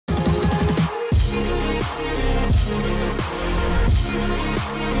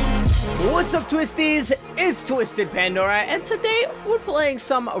What's up, Twisties? It's Twisted Pandora, and today we're playing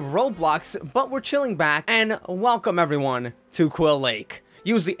some Roblox, but we're chilling back. And welcome everyone to Quill Lake.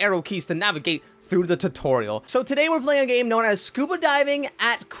 Use the arrow keys to navigate through the tutorial. So today we're playing a game known as Scuba Diving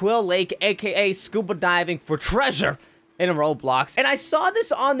at Quill Lake, aka Scuba Diving for Treasure in Roblox. And I saw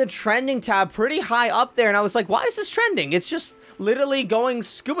this on the trending tab pretty high up there, and I was like, why is this trending? It's just literally going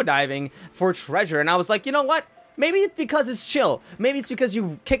scuba diving for treasure. And I was like, you know what? Maybe it's because it's chill. Maybe it's because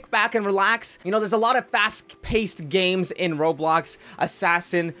you kick back and relax. You know, there's a lot of fast-paced games in Roblox.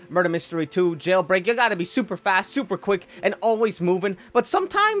 Assassin, Murder Mystery 2, Jailbreak. You gotta be super fast, super quick, and always moving. But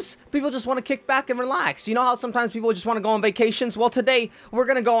sometimes people just want to kick back and relax. You know how sometimes people just want to go on vacations? Well, today we're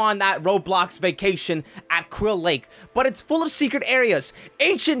gonna go on that Roblox vacation at Quill Lake. But it's full of secret areas,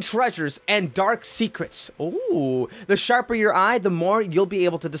 ancient treasures, and dark secrets. Ooh, the sharper your eye, the more you'll be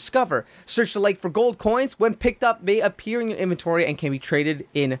able to discover. Search the lake for gold coins. When picked up, they appear in your inventory and can be traded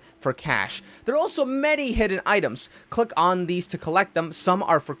in for cash. There are also many hidden items. Click on these to collect them. Some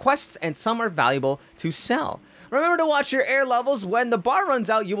are for quests and some are valuable to sell. Remember to watch your air levels. When the bar runs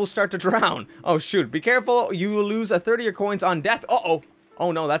out, you will start to drown. Oh shoot, be careful, you will lose a third of your coins on death. Uh-oh.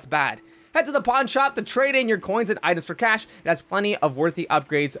 Oh no, that's bad. Head to the pawn shop to trade in your coins and items for cash. It has plenty of worthy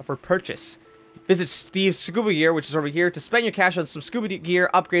upgrades for purchase. Visit Steve's Scuba Gear, which is over here, to spend your cash on some scuba gear,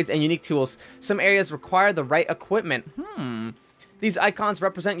 upgrades, and unique tools. Some areas require the right equipment. These icons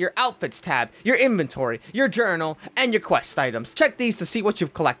represent your outfits tab, your inventory, your journal, and your quest items. Check these to see what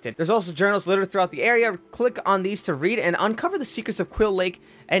you've collected. There's also journals littered throughout the area. Click on these to read and uncover the secrets of Quill Lake.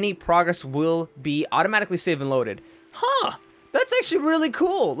 Any progress will be automatically saved and loaded. Huh, that's actually really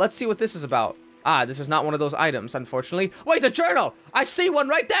cool. Let's see what this is about. Ah, this is not one of those items, unfortunately. Wait, the journal! I see one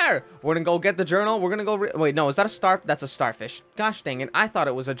right there! We're gonna go get the journal. We're gonna go wait, no, is that a star? That's a starfish. Gosh dang it, I thought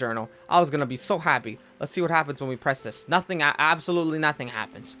it was a journal. I was gonna be so happy. Let's see what happens when we press this. Nothing, absolutely nothing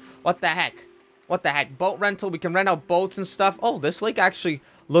happens. What the heck? What the heck? Boat rental, we can rent out boats and stuff. Oh, this lake actually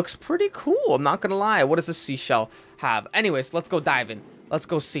looks pretty cool, I'm not gonna lie. What does this seashell have? Anyways, let's go diving. Let's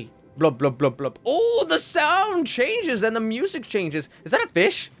go see. Blub, blub, blub, blub. Oh, the sound changes and the music changes. Is that a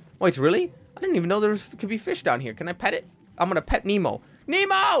fish? Wait, really? I didn't even know there could be fish down here. Can I pet it? I'm gonna pet Nemo.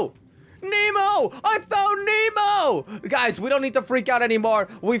 Nemo! Nemo! I found Nemo! Guys, we don't need to freak out anymore.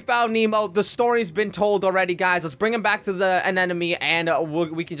 We found Nemo. The story's been told already, guys. Let's bring him back to an enemy, and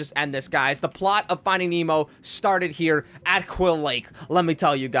we can just end this, guys. The plot of finding Nemo started here at Quill Lake. Let me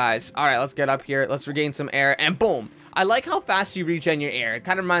tell you guys. All right, let's get up here. Let's regain some air, and boom. I like how fast you regen your air. It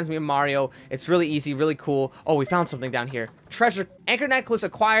kind of reminds me of Mario. It's really easy, really cool. Oh, we found something down here. Treasure. Anchor necklace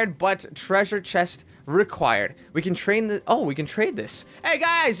acquired, but treasure chest required. We can train the... Oh, we can trade this. Hey,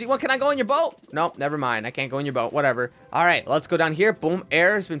 guys, what, can I go in your boat? Nope, never mind. I can't go in your boat. Whatever. All right, let's go down here. Boom,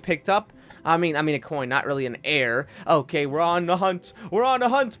 air has been picked up. I mean a coin, not really an air. Okay, we're on the hunt. We're on the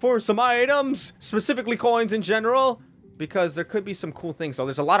hunt for some items, specifically coins in general, because there could be some cool things. So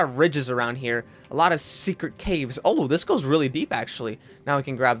there's a lot of ridges around here, a lot of secret caves. Oh, this goes really deep, actually. Now we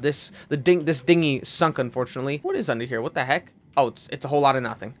can grab this. This dinghy sunk, unfortunately. What is under here? What the heck? Oh, it's a whole lot of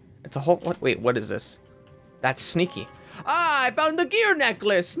nothing. It's a whole... What? Wait, what is this? That's sneaky. Ah, I found the gear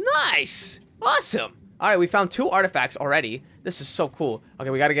necklace. Nice. Awesome. All right, we found 2 artifacts already. This is so cool.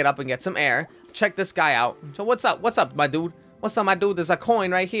 Okay, we got to get up and get some air. Check this guy out. So what's up? What's up, my dude? What's up, my dude? There's a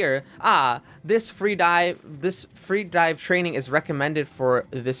coin right here. Ah, this free dive training is recommended for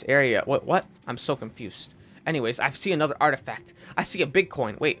this area. What? I'm so confused. Anyways, I see another artifact. I see a big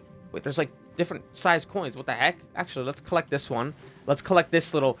coin. Wait, there's like different size coins. What the heck? Actually, let's collect this one. Let's collect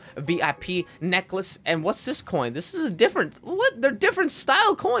this little VIP necklace. And what's this coin? This is a different... What? They're different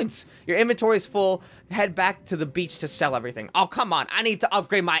style coins. Your inventory is full. Head back to the beach to sell everything. Oh, come on. I need to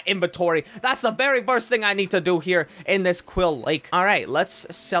upgrade my inventory. That's the very first thing I need to do here in this Quill Lake. All right, let's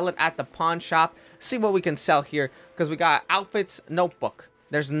sell it at the pawn shop. See what we can sell here. Because we got outfits, notebook.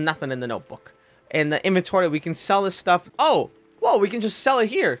 There's nothing in the notebook. In the inventory, we can sell this stuff. Oh! Whoa, we can just sell it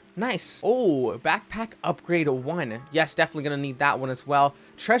here. Nice. Oh, backpack upgrade 1. Yes, definitely gonna need that one as well.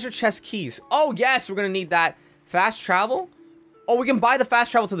 Treasure chest keys. Oh, yes, we're gonna need that. Fast travel. Oh, we can buy the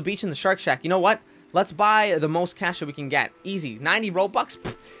fast travel to the beach in the Shark Shack. You know what? Let's buy the most cash that we can get. Easy. 90 Robux.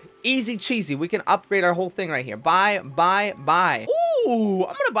 Pff, easy cheesy. We can upgrade our whole thing right here. Buy. Ooh,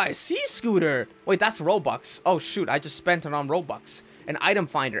 I'm gonna buy a sea scooter. Wait, that's Robux. Oh, shoot. I just spent it on Robux. An item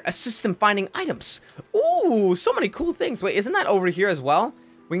finder. Assist in finding items. Ooh, so many cool things. Wait, isn't that over here as well?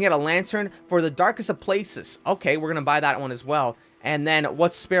 We can get a lantern for the darkest of places. Okay, we're gonna buy that one as well. And then,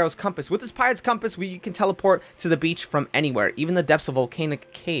 what's Sparrow's compass? With this pirate's compass, we can teleport to the beach from anywhere, even the depths of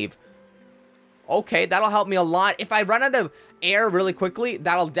volcanic cave. Okay, that'll help me a lot. If I run out of air really quickly,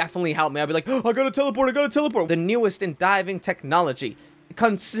 that'll definitely help me. I'll be like, oh, I gotta teleport. The newest in diving technology.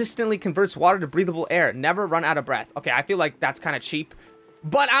 consistently converts water to breathable air. Never run out of breath. Okay, I feel like that's kind of cheap.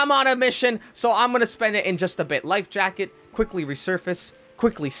 But I'm on a mission, so I'm going to spend it in just a bit. Life jacket, quickly resurface,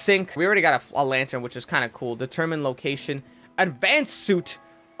 quickly sink. We already got a lantern, which is kind of cool. Determine location. Advanced suit.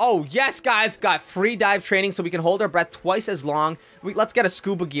 Oh, yes, guys. Got free dive training, so we can hold our breath twice as long. Let's get a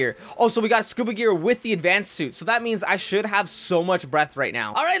scuba gear. Oh, so we got scuba gear with the advanced suit. So that means I should have so much breath right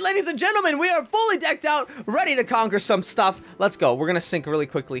now. All right, ladies and gentlemen, we are fully decked out, ready to conquer some stuff. Let's go. We're going to sink really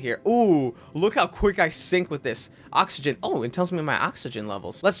quickly here. Ooh, look how quick I sink with this. Oxygen. Oh, it tells me my oxygen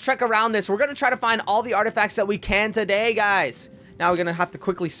levels. Let's trek around this. We're going to try to find all the artifacts that we can today, guys. Now we're going to have to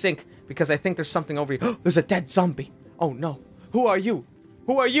quickly sink because I think there's something over here. There's a dead zombie. Oh, no. Who are you?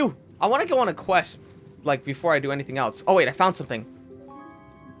 Who are you? I want to go on a quest, like, before I do anything else. Oh, wait, I found something.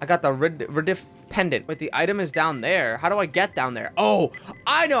 I got the Rediff pendant. Wait, the item is down there. How do I get down there? Oh,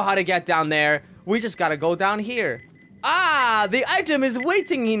 I know how to get down there. We just got to go down here. Ah, the item is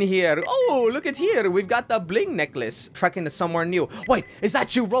waiting in here. Oh, look at here. We've got the bling necklace. Trekking to somewhere new. Wait, is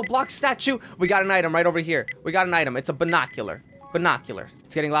that you, Roblox statue? We got an item right over here. We got an item. It's a binocular. Binocular.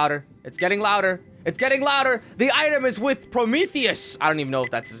 It's getting louder. It's getting louder. It's getting louder. The item is with Prometheus. I don't even know if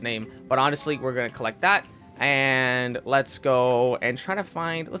that's his name, but honestly, we're going to collect that. And let's go and try to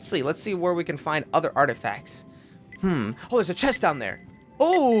find, let's see where we can find other artifacts. Oh, there's a chest down there.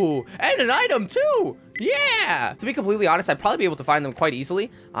 Oh, and an item too. Yeah. To be completely honest, I'd probably be able to find them quite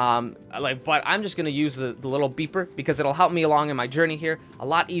easily. But I'm just going to use the little beeper because it'll help me along in my journey here a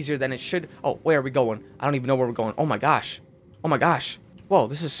lot easier than it should. Oh, where are we going? I don't even know where we're going. Oh my gosh. Oh my gosh. Whoa,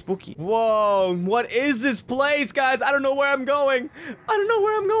 this is spooky. Whoa, what is this place, guys? I don't know where I'm going. I don't know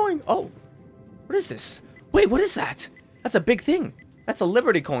where I'm going. Oh, what is this? Wait, what is that? That's a big thing. That's a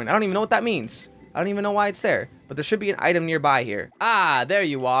Liberty coin. I don't even know what that means. I don't even know why it's there. But there should be an item nearby here. Ah, there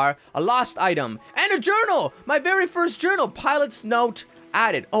you are. A lost item. And a journal. My very first journal. Pilot's note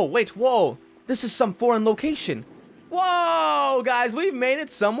added. Oh, wait, whoa. This is some foreign location. Whoa, guys, we've made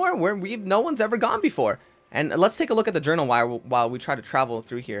it somewhere where no one's ever gone before. And let's take a look at the journal while we try to travel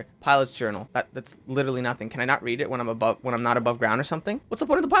through here. Pilot's journal. That's literally nothing. Can I not read it when I'm not above ground or something? What's the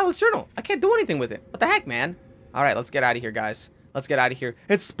point of the pilot's journal? I can't do anything with it. What the heck, man? All right, let's get out of here, guys. Let's get out of here.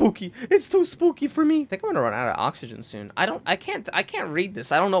 It's spooky. It's too spooky for me. I think I'm gonna run out of oxygen soon. I can't read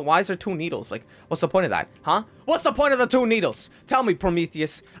this. I don't know. Why is there 2 needles? Like, what's the point of that? Huh? What's the point of the 2 needles? Tell me,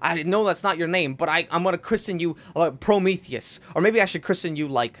 Prometheus. I know that's not your name, but I'm gonna christen you Prometheus. Or maybe I should christen you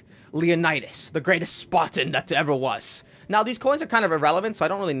like Leonidas, the greatest Spartan that ever was. Now, these coins are kind of irrelevant, so I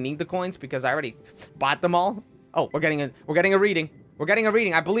don't really need the coins because I already bought them all. Oh, we're getting a reading. We're getting a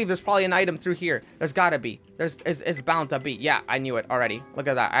reading. I believe there's probably an item through here. There's gotta be. It's bound to be. Yeah, I knew it already. Look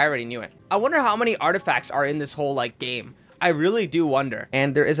at that. I already knew it. I wonder how many artifacts are in this whole, like, game. I really do wonder.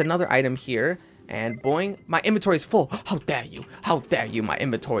 And there is another item here. And boing, my inventory is full. How dare you? How dare you? My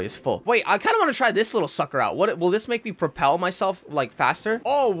inventory is full. Wait, I kind of want to try this little sucker out. Will this make me propel myself like faster?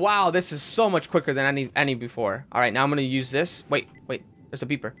 Oh, wow. This is so much quicker than any before. All right, now I'm going to use this. Wait. There's a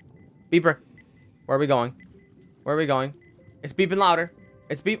beeper. Beeper. Where are we going? Where are we going? It's beeping louder.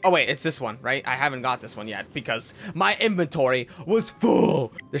 Oh, wait, it's this one, right? I haven't got this one yet because my inventory was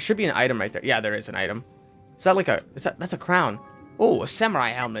full. There should be an item right there. Yeah, there is an item. Is that like that's a crown. Oh, a samurai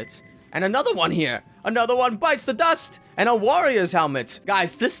helmet. And another one here. Another one bites the dust. And a warrior's helmet.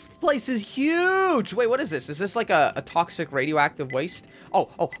 Guys, this place is huge. Wait, what is this? Is this like a toxic radioactive waste? Oh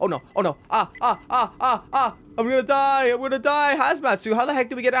no. Oh no. I'm gonna die. I'm gonna die. Hazmat suit. How the heck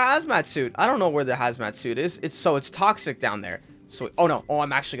do we get a hazmat suit? I don't know where the hazmat suit is. It's toxic down there. So, oh no. Oh,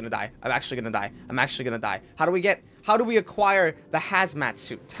 I'm actually gonna die. I'm actually gonna die. I'm actually gonna die. How do we acquire the hazmat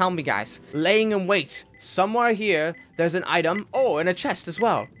suit? Tell me, guys. Laying in wait. Somewhere here, there's an item. Oh, and a chest as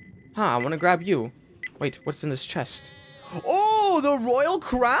well. Huh, I want to grab you. Wait, what's in this chest? Oh, the royal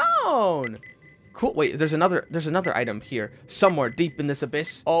crown. Cool. Wait, there's another item here. Somewhere deep in this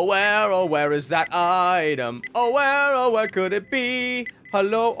abyss. Oh, where is that item? Oh, where could it be?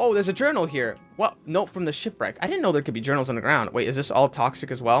 Hello? Oh, there's a journal here. What? Note from the shipwreck. I didn't know there could be journals on the ground. Wait, is this all toxic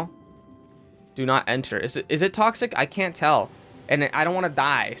as well? Do not enter. Is it toxic? I can't tell. And I don't want to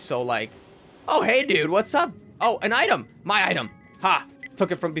die. So, like... Oh, hey, dude. What's up? Oh, an item. My item. Ha.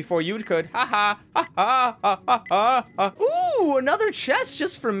 Took it from before you could. Ha ha ha ha ha ha ha. Ooh, another chest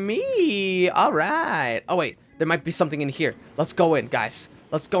just for me. All right. Oh wait, there might be something in here. Let's go in, guys.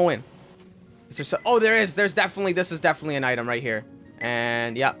 Let's go in. Is there oh, there is. This is definitely an item right here.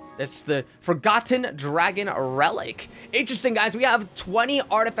 And yeah, it's the Forgotten Dragon Relic. Interesting, guys. We have 20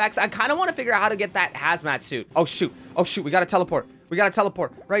 artifacts. I kind of want to figure out how to get that hazmat suit. Oh shoot. Oh shoot. We gotta teleport. We gotta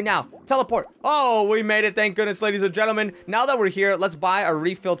teleport right now. Teleport. Oh, we made it. Thank goodness, ladies and gentlemen. Now that we're here, let's buy a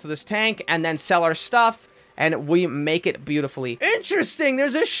refill to this tank and then sell our stuff. and we make it beautifully. Interesting,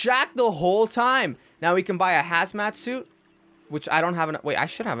 there's a shack the whole time. Now we can buy a hazmat suit, which I don't have enough. Wait, I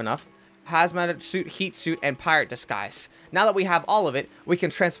should have enough. Hazmat suit, heat suit, and pirate disguise. Now that we have all of it, we can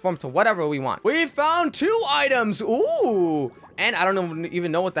transform to whatever we want. We found 2 items. Ooh. And I don't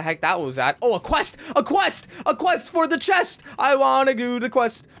even know what the heck that was at. Oh, a quest! A quest! A quest for the chest! I wanna do the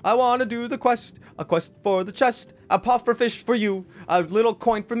quest. I wanna do the quest. A quest for the chest. A puffer fish for you. A little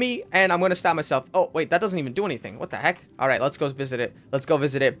coin for me. And I'm gonna stab myself. Oh, wait, that doesn't even do anything. What the heck? Alright, let's go visit it. Let's go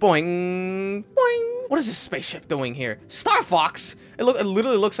visit it. Boing. Boing. What is this spaceship doing here? Star Fox! It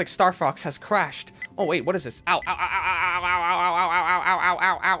literally looks like Star Fox has crashed. Oh, wait, what is this? Ow, ow, ow, ow, ow, ow, ow, ow, ow,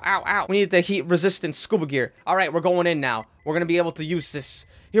 ow, ow, ow, ow, ow. We need the heat-resistant scuba gear. Alright, we're going in now. We're gonna be able to use this.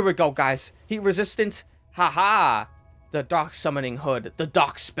 Here we go, guys. Heat-resistant. Haha. The Dark Summoning Hood. The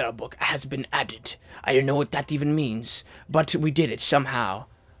Dark Spellbook has been added. I don't know what that even means, but we did it somehow.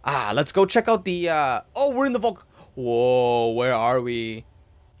 Let's go check out the, Oh, we're in the Whoa, where are we?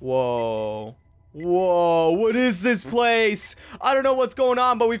 Whoa. Whoa, what is this place? I don't know what's going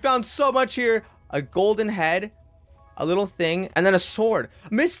on, but we found so much here. A golden head, a little thing, and then a sword.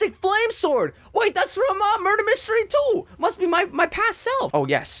 Mystic Flame Sword. Wait, that's from Murder Mystery 2. Must be my past self. Oh,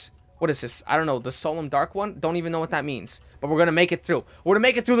 yes. What is this? I don't know. The Solemn Dark one? Don't even know what that means. But we're gonna make it through. We're gonna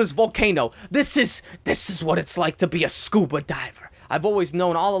make it through this volcano. This is what it's like to be a scuba diver. I've always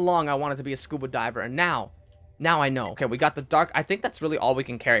known all along I wanted to be a scuba diver, and now I know. Okay, we got the dark. I think that's really all we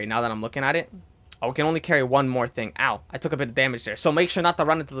can carry now that I'm looking at it. Oh, we can only carry one more thing. Ow, I took a bit of damage there. So make sure not to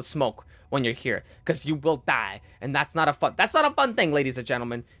run into the smoke when you're here, because you will die. And that's not a fun thing, ladies and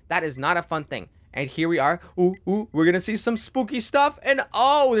gentlemen. That is not a fun thing. And here we are. Ooh, we're gonna see some spooky stuff. And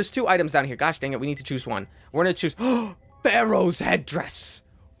oh, there's 2 items down here. Gosh dang it, we need to choose one. We're gonna choose Pharaoh's headdress.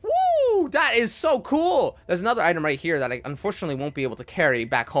 Woo, that is so cool. There's another item right here that I unfortunately won't be able to carry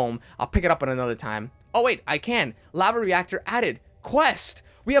back home. I'll pick it up at another time. Oh wait, I can. Lava reactor added. Quest.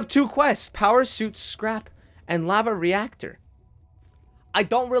 We have 2 quests, Power Suit Scrap and Lava Reactor. I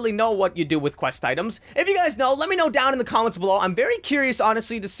don't really know what you do with quest items. If you guys know, let me know down in the comments below. I'm very curious,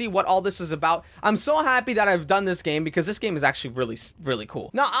 honestly, to see what all this is about. I'm so happy that I've done this game because this game is actually really cool.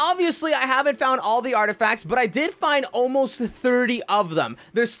 Now, obviously, I haven't found all the artifacts, but I did find almost 30 of them.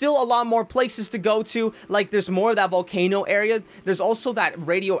 There's still a lot more places to go to. Like, there's more of that volcano area. There's also that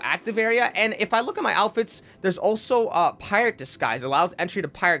radioactive area. And if I look at my outfits, there's also pirate disguise. It allows entry to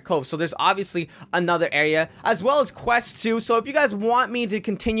Pirate Cove. So there's obviously another area, as well as quests too. So if you guys want me to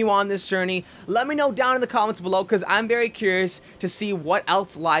continue on this journey, let me know down in the comments below, because I'm very curious to see what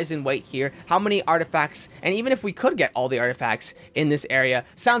else lies in wait here, how many artifacts, and even if we could get all the artifacts in this area.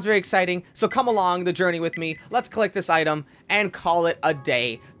 Sounds very exciting, so come along the journey with me. Let's collect this item and call it a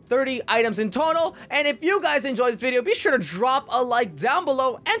day. 30 items in total, and if you guys enjoyed this video, be sure to drop a like down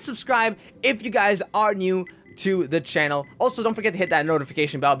below and subscribe if you guys are new to the channel. Also, don't forget to hit that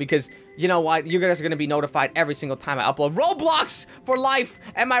notification bell, because you know what, you guys are going to be notified every single time I upload. Roblox for life.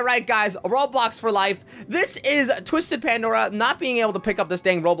 Am I right, guys? Roblox for life. This is Twisted Pandora not being able to pick up this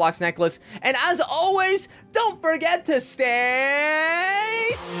dang Roblox necklace. And as always, don't forget to stay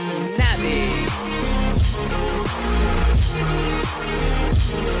snazzy.